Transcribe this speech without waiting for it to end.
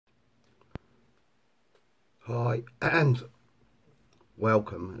Hi and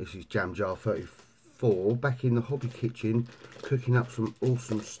welcome. This is Jam Jar 34 back in the hobby kitchen, cooking up some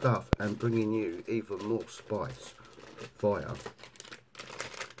awesome stuff and bringing you even more spice via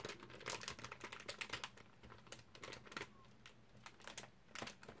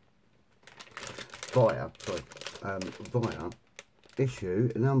via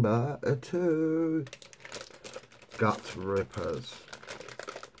issue number 2, Gut Rippers.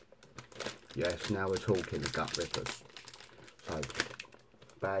 Yes, now we're talking the Gut Rippers. So,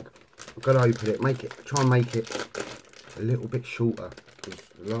 bag. I'm going to open it, try and make it a little bit shorter, because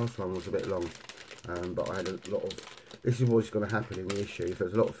the last one was a bit long, but I had a lot of, this is what's going to happen in the issue. If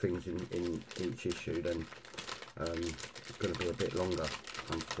there's a lot of things in each issue, then it's going to be a bit longer,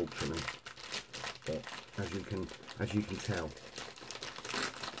 unfortunately. But as you can tell,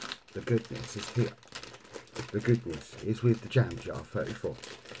 the goodness is here. The goodness is with the Jam Jar 34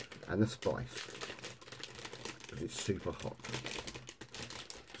 and the spice, because it's super hot.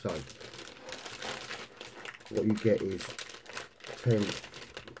 So what you get is 10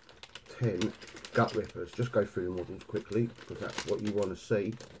 Gut Rippers. Just go through the models quickly, because that's what you want to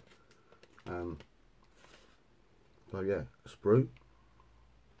see. So yeah, sprue.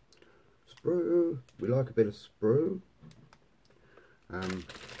 We like a bit of sprue.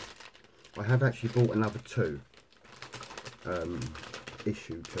 I have actually bought another 2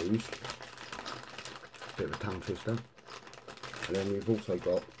 issue 2s. Bit of a tongue twister. And then you've also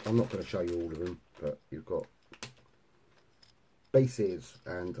got, I'm not going to show you all of them, but you've got bases,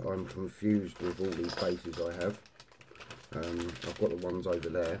 and I'm confused with all these bases I have. I've got the ones over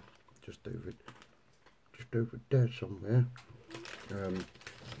there, just over there somewhere.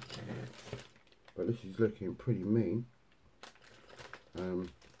 But this is looking pretty mean.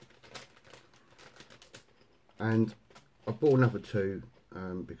 And I bought another 2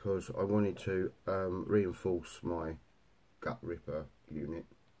 because I wanted to reinforce my Gut Ripper unit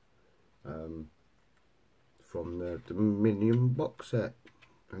from the Dominion box set,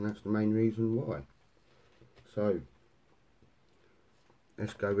 and that's the main reason why. So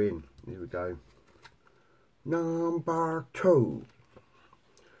let's go in. Here we go. Number 2.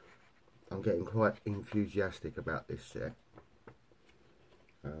 I'm getting quite enthusiastic about this set.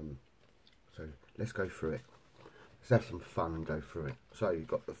 So let's go through it. Let's have some fun and go through it. So you've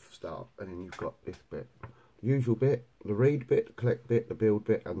got the start, and then you've got this bit. The usual bit, the read bit, the collect bit, the build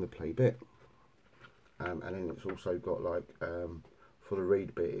bit, and the play bit. And then it's also got, like, for the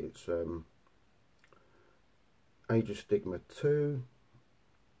read bit, it's Age of Stigma 2,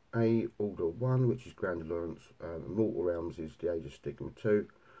 A Order 1, which is Grand Alliance, Mortal Realms is the Age of Stigma 2,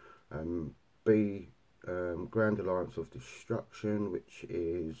 B Grand Alliance of Destruction, which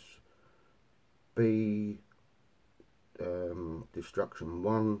is B Destruction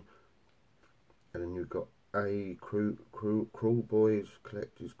 1, and then you've got A Cruel Boys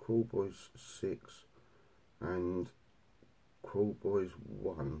Collectors, Cruel Boys 6, and Cruel Boys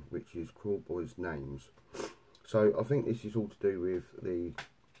 1, which is Cruel Boys Names. So I think this is all to do with the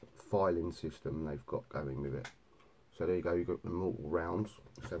filing system they've got going with it. So there you go, you've got the Mortal Rounds.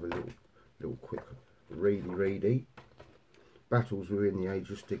 Let's have a little quick ready. Battles within the Age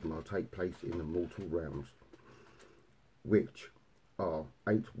of Stigma take place in the Mortal Realms, which are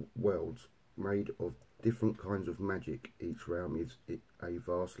 8 worlds made of different kinds of magic. Each realm is a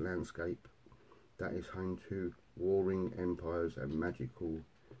vast landscape that is home to warring empires and magical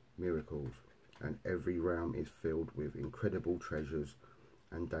miracles, and every realm is filled with incredible treasures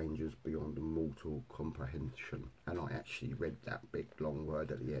and dangers beyond mortal comprehension. And I actually read that big long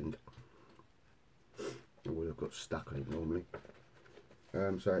word at the end. I would have got stuck on it normally.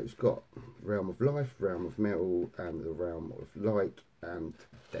 So it's got Realm of Life, Realm of Metal, and the Realm of Light and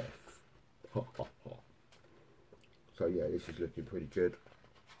Death. So yeah, this is looking pretty good.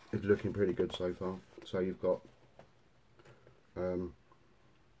 It's looking pretty good so far. So you've got on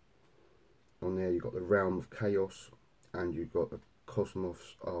there you've got the Realm of Chaos, and you've got the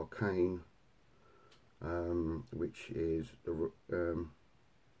Cosmos Arcane, which is the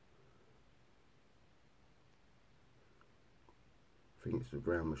I think it's the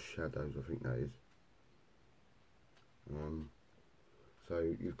Realm of Shadows, I think that is. So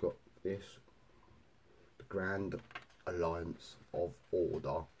you've got this, the Grand Alliance of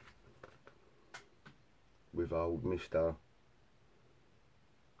Order, with old Mr.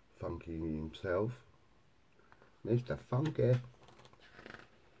 Funky himself, Mr. Funky.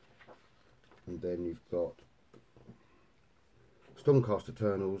 And then you've got Stormcast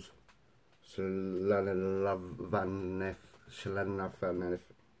Eternals, Shlanathanef,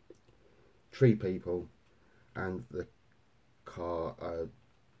 Tree People, and the Cardone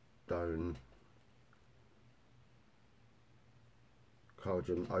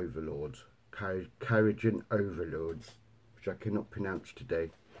Carrigan Overlords. Carrigan Overlords, which I cannot pronounce today.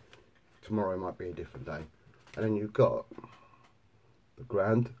 Tomorrow might be a different day. And then you've got the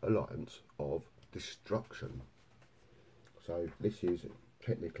Grand Alliance of Destruction. So this is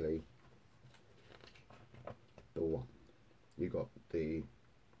technically the one. You got the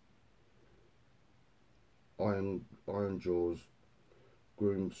Iron Jaws,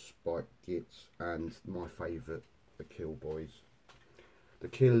 Groom Spike Gits, and my favourite, the Kill Boys. The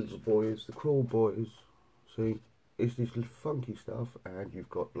Kills Boys, the Crawl Boys. See, it's this funky stuff, and you've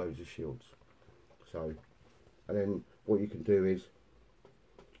got loads of shields. So, and then what you can do is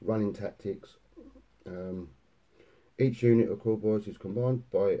running tactics. Each unit of Crawl Boys is combined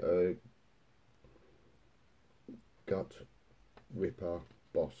by a Gut Ripper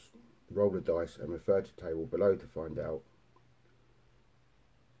boss. Roll the dice and refer to table below to find out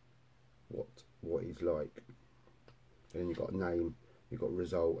what he's like. And then you've got a name, you've got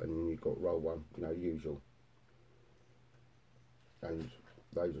result, and then you've got roll one, you know, usual. And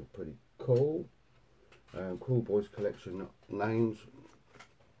those are pretty cool. Crawl Boys collection names.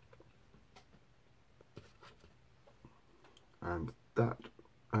 And that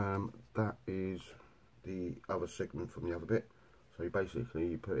is the other segment from the other bit. So basically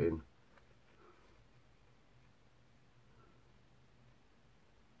you put in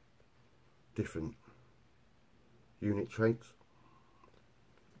different unit traits,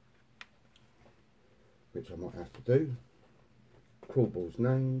 which I might have to do. Crawl Boys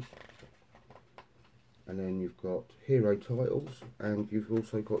names, and then you've got hero titles, and you've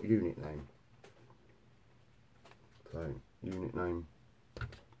also got unit name. So unit name,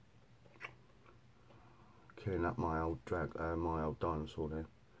 killing up my old my old dinosaur there,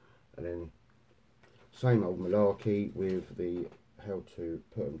 and then same old malarkey with the how to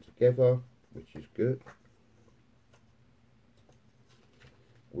put them together, which is good.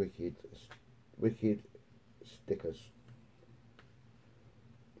 Wicked stickers.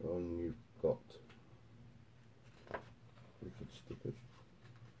 And you've got wicked stickers.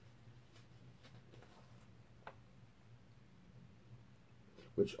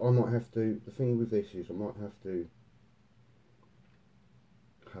 Which I might have to, the thing with this is I might have to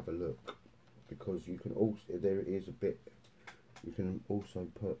have a look, because you can also, there is a bit, you can also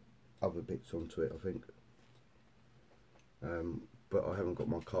put other bits onto it, I think. But I haven't got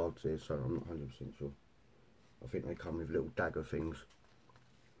my cards here, so I'm not 100% sure. I think they come with little dagger things.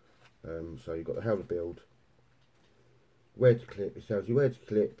 So you've got the how to build, where to clip. It tells you where to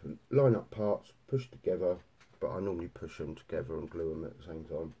clip, line up parts, push together, but I normally push them together and glue them at the same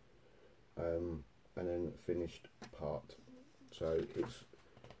time. And then finished part. So it's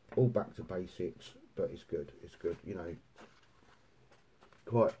all back to basics, but it's good. It's good, you know.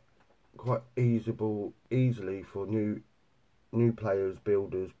 Quite easily for new players,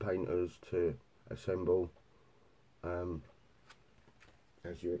 builders, painters to assemble,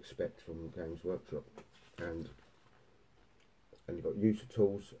 as you expect from Games Workshop. And you've got user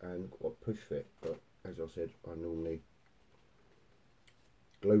tools and got push fit, but as I said, I normally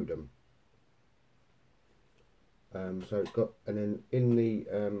glue them. So it's got, and then in the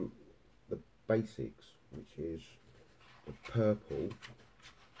basics, which is the purple,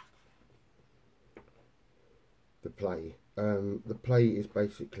 the play. The play is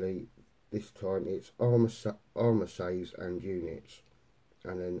basically, this time it's armor saves and units,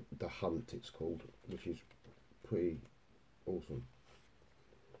 and then the hunt it's called, which is pretty awesome.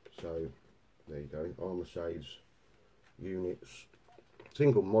 So there you go, armor saves, units,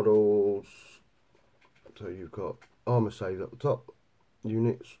 single models. So you've got armor saves at the top,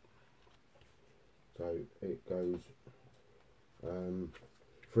 units. So it goes,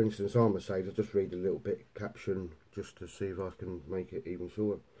 for instance, armor saves, I'll just read a little bit caption just to see if I can make it even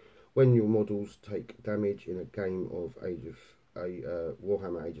shorter. When your models take damage in a game of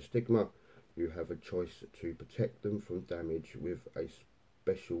Warhammer Age of Stigma, you have a choice to protect them from damage with a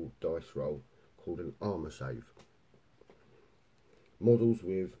special dice roll called an armor save. Models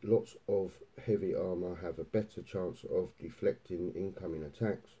with lots of heavy armor have a better chance of deflecting incoming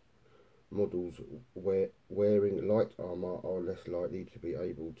attacks. Models wearing light armor are less likely to be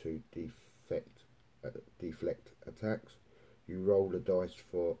able to deflect attacks. You roll the dice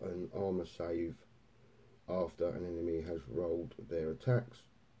for an armor save after an enemy has rolled their attacks.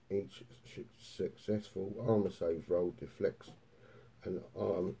 Each successful armor save roll deflects an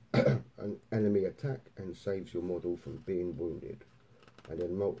enemy attack and saves your model from being wounded. And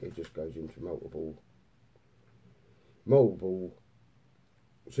then it just goes into multiple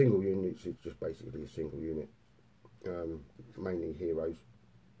single units. It's just basically a single unit, mainly heroes.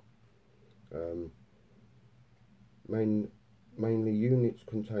 Main Mainly units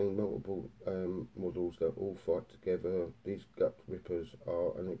contain multiple models that all fight together. These gut rippers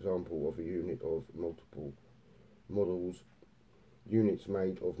are an example of a unit of multiple models. Units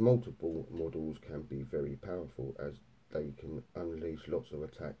made of multiple models can be very powerful, as they can unleash lots of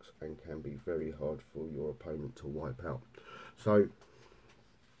attacks and can be very hard for your opponent to wipe out. So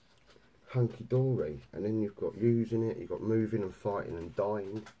hunky dory. And then you've got using it, you've got moving and fighting and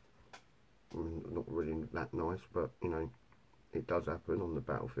dying. I mean, not really that nice, but you know, it does happen on the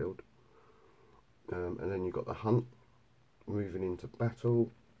battlefield. And then you've got the hunt, moving into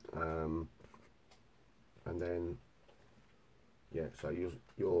battle, and then yeah, so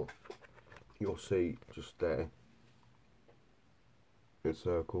you'll see just there, a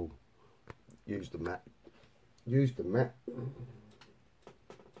circle. Use the map.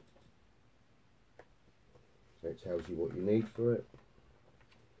 So it tells you what you need for it,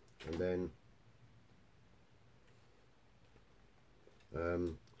 and then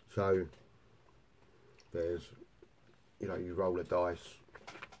so there's, you know, you roll a dice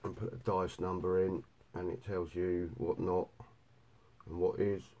and put a dice number in, and it tells you what not and what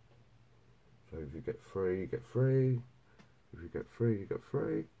is. So if you get 3, you get 3. If you get 3, you get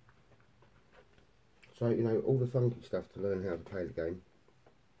 3. So, you know, all the funky stuff to learn how to play the game.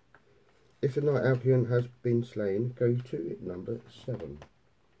 If the Night Albion has been slain, go to number 7.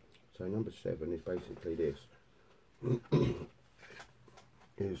 So number 7 is basically this.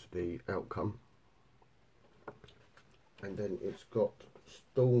 Is the outcome. And then it's got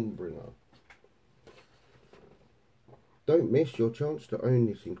Stormbringer. Don't miss your chance to own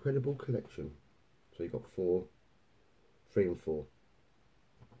this incredible collection. So you've got 4, 3 and 4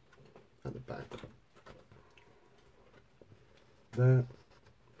 at the back. There.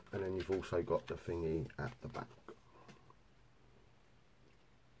 And then you've also got the thingy at the back.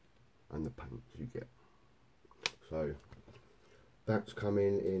 And the paints you get. So that's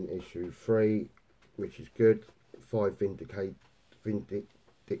coming in issue 3, which is good. 5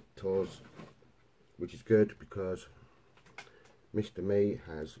 Vindictors, which is good because Mr. Me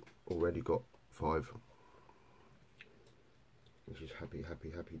has already got 5, which is happy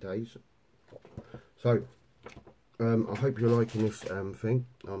days. So I hope you're liking this thing.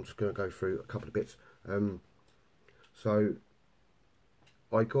 I'm just going to go through a couple of bits. So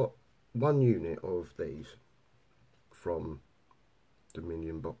I got 1 unit of these from the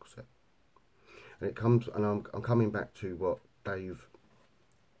Minion box set, and it comes, and I'm coming back to what Dave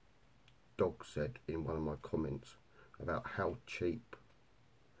Dog said in one of my comments about how cheap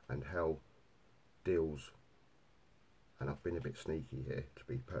and how deals, and I've been a bit sneaky here, to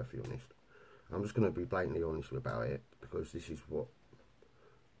be perfectly honest. I'm just going to be blatantly honest about it, because this is what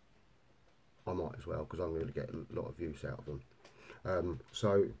I might as well, because I'm going to get a lot of use out of them.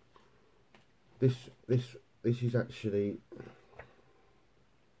 So this is actually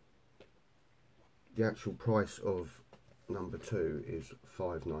the actual price of number 2 is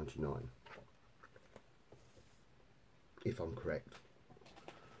 £5.99, if I'm correct,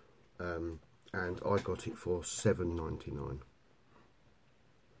 and I got it for £7.99.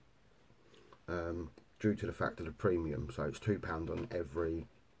 Due to the fact of the premium, so it's £2 on every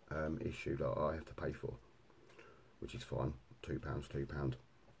issue that I have to pay for, which is fine. £2.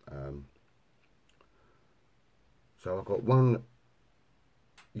 So I've got 1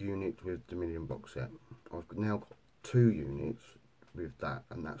 unit with the Minion box set. I've now got 2 units with that,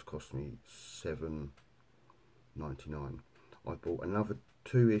 and that's cost me £7.99. I bought another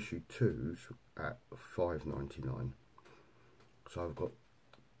 2 issue 2s at £5.99. So I've got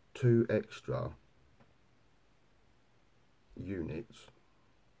 2 extra units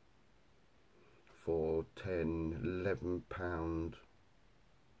for £10, £11,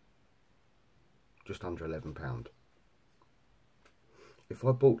 just under £11. If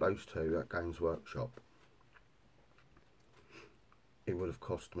I bought those 2 at Games Workshop, it would have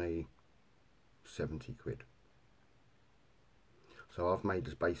cost me 70 quid. So I've made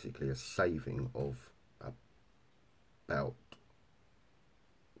this basically a saving of about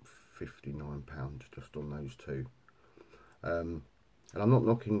 £59 just on those 2. And I'm not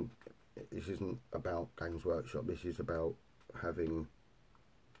knocking, this isn't about Games Workshop, this is about having,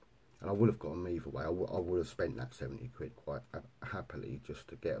 and I would have got them either way. I would have spent that 70 quid quite happily just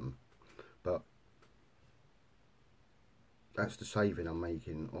to get them, but that's the saving I'm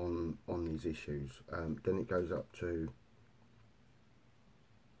making on these issues. Then it goes up to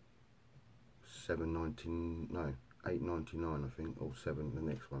 £8.99 I think, or 7. The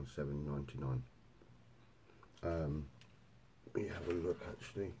next one £7.99. Let me have a look.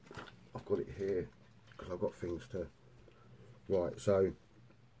 Actually, I've got it here because I've got things to. Right, so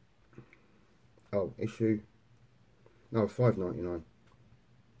issue No, $5.99.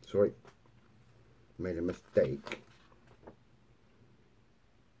 Sorry, made a mistake.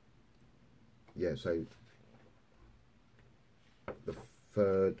 Yeah, so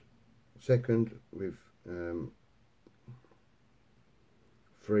the second with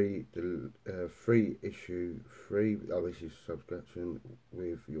free issue free. Oh, this is subscription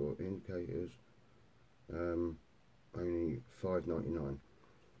with your indicators. Only $5.99.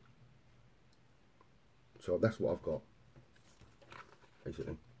 So that's what I've got.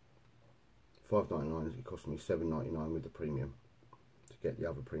 Basically, $5.99. It cost me $7.99 with the premium to get the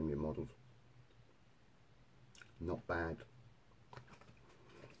other premium models. Not bad.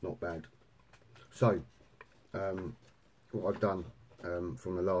 Not bad. So, what I've done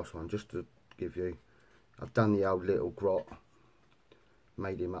from the last one, just to give you, I've done the old little grot,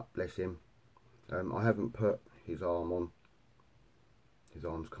 made him up, bless him. I haven't put his arm on. His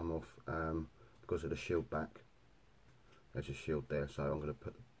arm's come off because of the shield back. There's a shield there, so I'm going to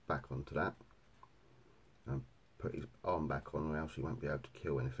put the back onto that and put his arm back on, or else he won't be able to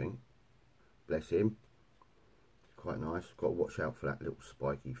kill anything. Bless him. Quite nice. Got to watch out for that little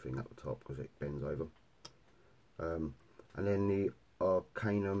spiky thing at the top because it bends over. And then the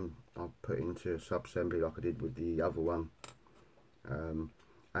Arcanum I'll put into sub-assembly like I did with the other one.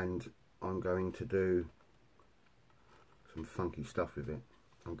 And I'm going to do some funky stuff with it.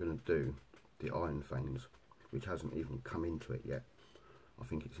 I'm going to do the Iron Fanes, which hasn't even come into it yet. I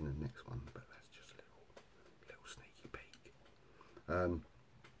think it's in the next one, but that's just a little sneaky peek.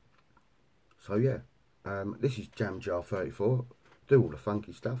 So yeah. This is Jam Jar 34. Do all the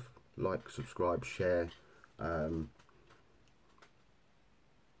funky stuff. Like, subscribe, share. And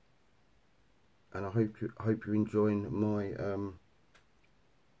I hope you're enjoying my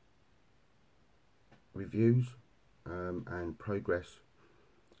reviews and progress.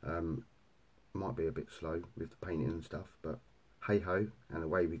 Might be a bit slow with the painting and stuff, but hey ho, and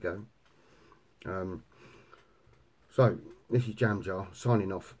away we go. So this is Jam Jar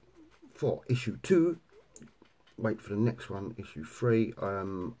signing off for issue 2. Wait for the next one, issue 3.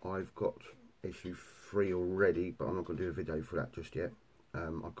 I've got issue 3 already, but I'm not going to do a video for that just yet.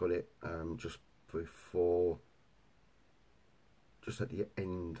 I've got it just at the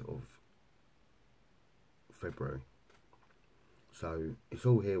end of February. So it's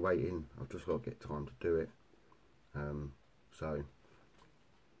all here waiting. I've just got to get time to do it. So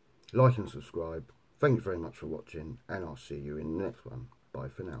like and subscribe. Thank you very much for watching, and I'll see you in the next one. Bye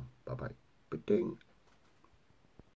for now. Bye bye. Ba-ding.